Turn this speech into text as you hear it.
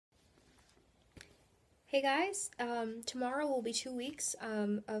Hey guys, tomorrow will be 2 weeks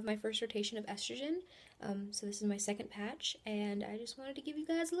of my first rotation of estrogen. So this is my second patch, and I just wanted to give you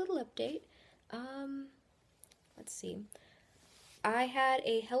guys a little update. Um, let's see. I had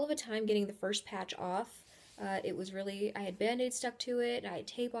a hell of a time getting the first patch off. I had band-aids stuck to it, I had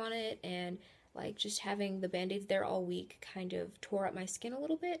tape on it, and like just having the band-aids there all week kind of tore up my skin a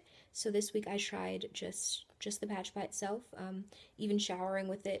little bit. So this week I tried just the patch by itself, even showering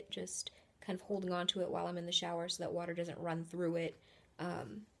with it, just kind of holding on to it while I'm in the shower so that water doesn't run through it.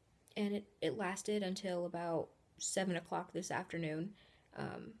 Um, and it lasted until about 7 o'clock this afternoon.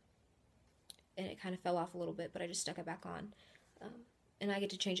 Um, and it kind of fell off a little bit, but I just stuck it back on. Um, and I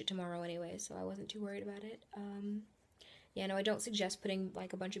get to change it tomorrow anyway, so I wasn't too worried about it. Yeah, no, I don't suggest putting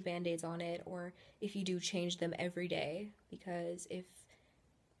like a bunch of band-aids on it, or if you do, change them every day, because if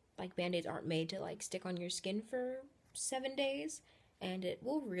like band-aids aren't made to like stick on your skin for 7 days, and it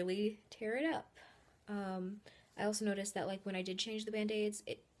will really tear it up. I also noticed that like when I did change the band-aids,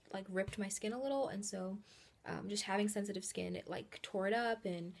 it like ripped my skin a little, and so just having sensitive skin, it like tore it up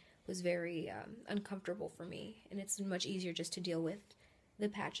and was very uncomfortable for me. And it's much easier just to deal with the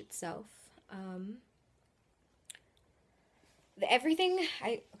patch itself.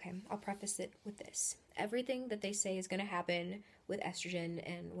 I'll preface it with this. Everything that they say is going to happen with estrogen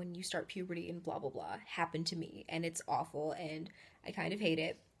and when you start puberty and blah blah blah happened to me, and it's awful, and I kind of hate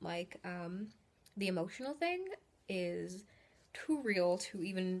it. The emotional thing is too real to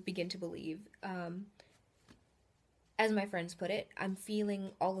even begin to believe. As my friends put it, I'm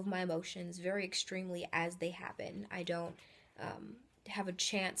feeling all of my emotions very extremely as they happen. I don't have a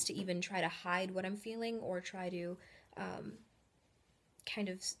chance to even try to hide what I'm feeling or try to um, kind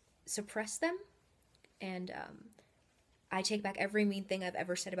of suppress them. And I take back every mean thing I've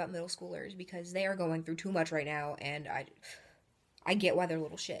ever said about middle schoolers because they are going through too much right now, and I get why they're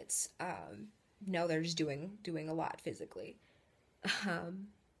little shits. No, they're just doing a lot physically. Um,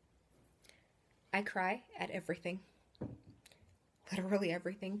 I cry at everything, literally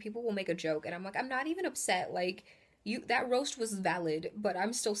everything. People will make a joke, and I'm like, I'm not even upset. Like, that roast was valid, but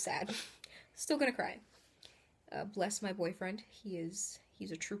I'm still sad. Still gonna cry. Bless my boyfriend. He's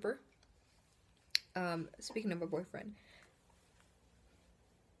a trooper. Speaking of my boyfriend,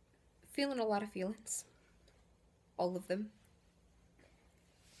 feeling a lot of feelings, all of them,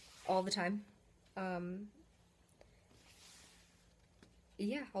 all the time. Um,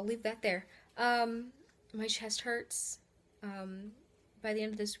 yeah, I'll leave that there. My chest hurts. Um, by the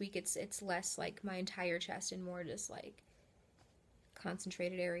end of this week, it's less like my entire chest and more just like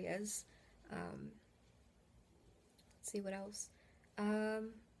concentrated areas. Let's see what else.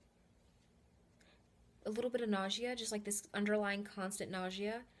 Um, a little bit of nausea, just like this underlying constant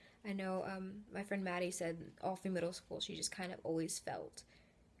nausea. I know my friend Maddie said all through middle school she just kind of always felt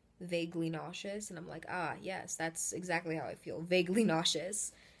vaguely nauseous, and I'm like, ah, yes, that's exactly how I feel, vaguely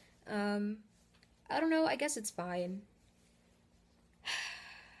nauseous. Um, I don't know, I guess it's fine.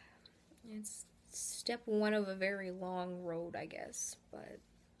 It's step one of a very long road, I guess, but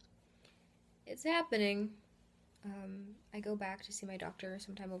it's happening. I go back to see my doctor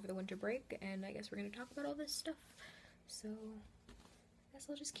sometime over the winter break, and I guess we're gonna talk about all this stuff. So, I guess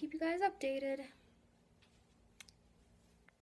I'll just keep you guys updated.